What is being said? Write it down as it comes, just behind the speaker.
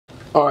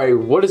Alright,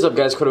 what is up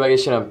guys, Quarterback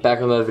Nation. I'm back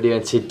on another video,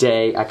 and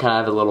today I kind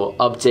of have a little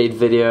update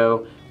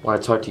video. I want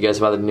to talk to you guys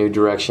about the new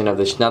direction of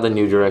this, not the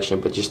new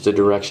direction, but just the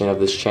direction of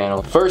this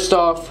channel. First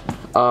off,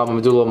 I'm going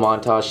to do a little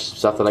montage,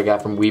 stuff that I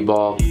got from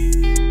WEBALL.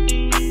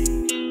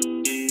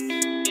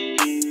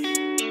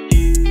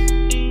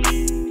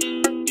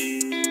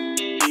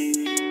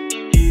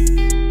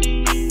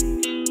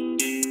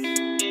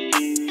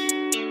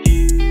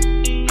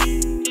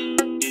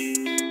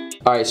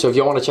 Alright, so if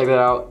y'all want to check that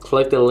out,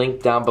 click the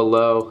link down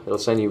below. It'll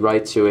send you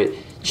right to it.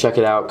 Check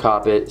it out,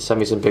 cop it, send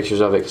me some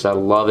pictures of it because I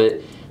love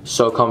it.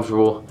 So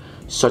comfortable,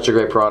 such a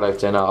great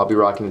product, and I'll be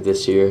rocking it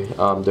this year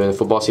during the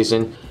football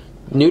season.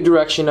 New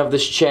direction of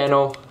this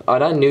channel,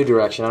 not new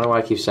direction, I don't know why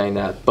I keep saying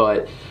that,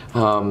 but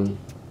I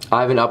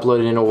haven't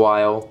uploaded in a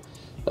while,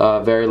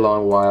 a very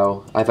long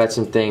while. I've had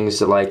some things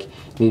that like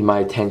need my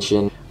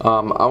attention.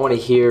 I want to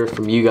hear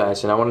from you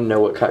guys, and I want to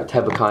know what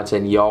type of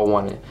content y'all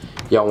want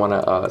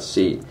to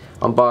see.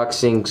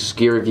 Unboxings,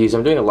 gear reviews.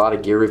 I'm doing a lot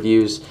of gear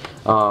reviews.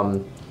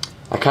 I'm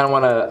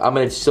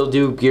gonna still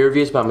do gear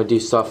reviews, but I'm gonna do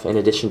stuff in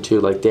addition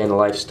to like day in the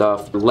life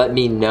stuff. Let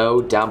me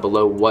know down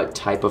below what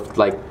type of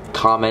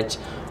comment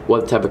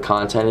what type of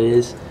content it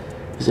is.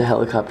 There's a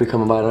helicopter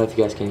coming by. I don't know if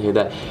you guys can hear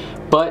that,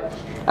 but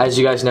as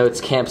you guys know,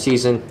 it's camp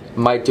season.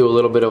 Might do a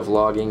little bit of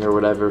vlogging or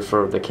whatever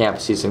for the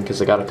camp season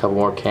because I got a couple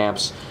more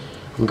camps.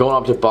 I'm going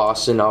up to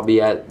Boston. I'll be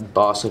at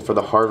Boston for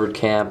the Harvard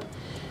camp,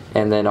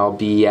 and then I'll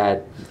be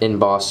in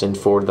Boston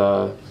for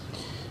the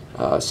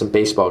some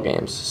baseball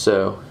games.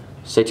 So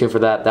stay tuned for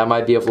that. That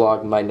might be a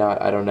vlog, might not.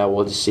 I don't know.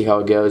 We'll just see how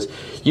it goes.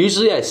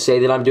 Usually I say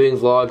that I'm doing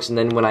vlogs, and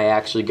then when I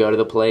actually go to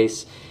the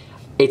place,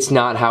 it's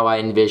not how I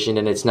envisioned,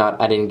 and it's not.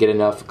 I didn't get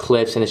enough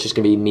clips, and it's just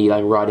gonna be me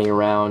like riding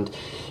around,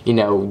 you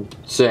know,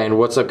 saying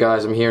 "What's up,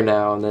 guys? I'm here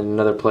now," and then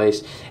another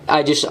place.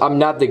 I'm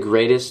not the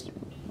greatest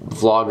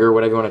vlogger,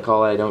 whatever you want to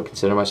call it. I don't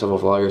consider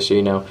myself a vlogger, so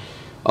you know,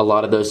 a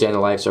lot of those day in the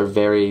lives are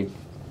very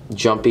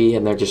jumpy,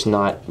 and they're just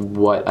not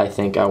what I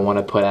think I want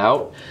to put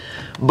out.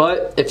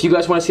 But if you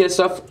guys want to see that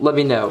stuff, let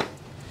me know.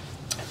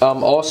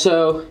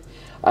 Also,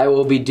 I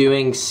will be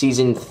doing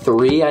season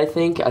 3, I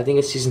think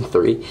it's season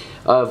 3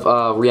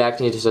 of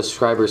reacting to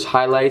subscribers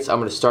highlights. I'm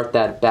going to start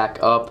that back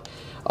up.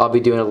 I'll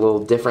be doing it a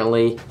little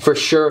differently. For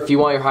sure, if you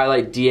want your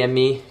highlight, DM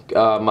me.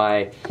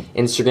 My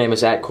Instagram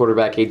is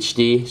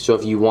 @quarterbackHD, so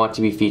if you want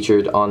to be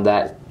featured on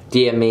that,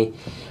 DM me.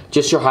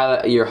 Just your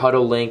highlight, your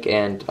huddle link,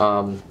 and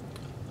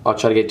I'll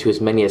try to get to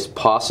as many as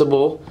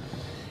possible.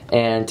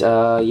 And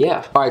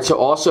yeah. Alright, so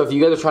also if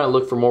you guys are trying to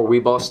look for more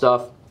WEBALL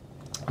stuff,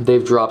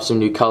 they've dropped some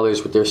new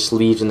colors with their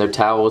sleeves and their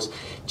towels.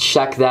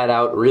 Check that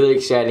out. Really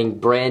exciting,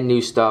 brand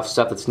new stuff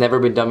that's never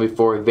been done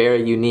before,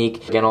 very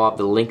unique. Again, I'll have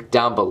the link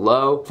down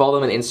below. Follow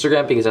them on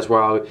Instagram because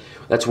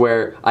that's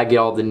where I get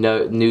all the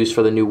news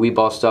for the new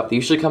WEBALL stuff. They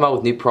usually come out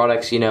with new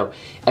products, you know,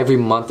 every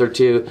month or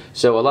two.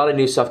 So a lot of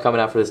new stuff coming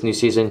out for this new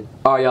season.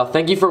 Alright, y'all,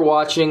 thank you for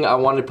watching. I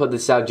wanted to put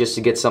this out just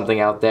to get something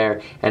out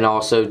there, and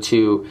also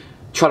to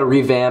try to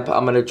revamp.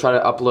 I'm going to try to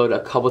upload a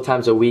couple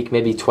times a week,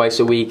 maybe twice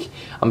a week.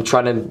 I'm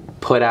trying to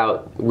put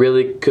out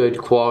really good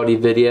quality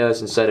videos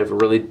instead of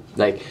really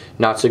like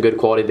not so good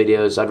quality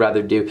videos. I'd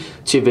rather do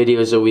 2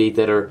 videos a week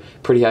that are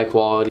pretty high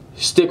quality.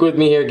 Stick with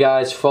me here,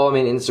 guys. Follow me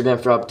on Instagram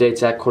for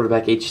updates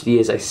 @QuarterbackHD,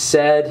 as I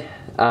said.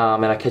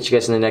 And I'll catch you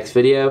guys in the next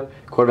video.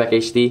 Quarterback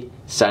HD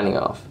signing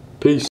off. Peace.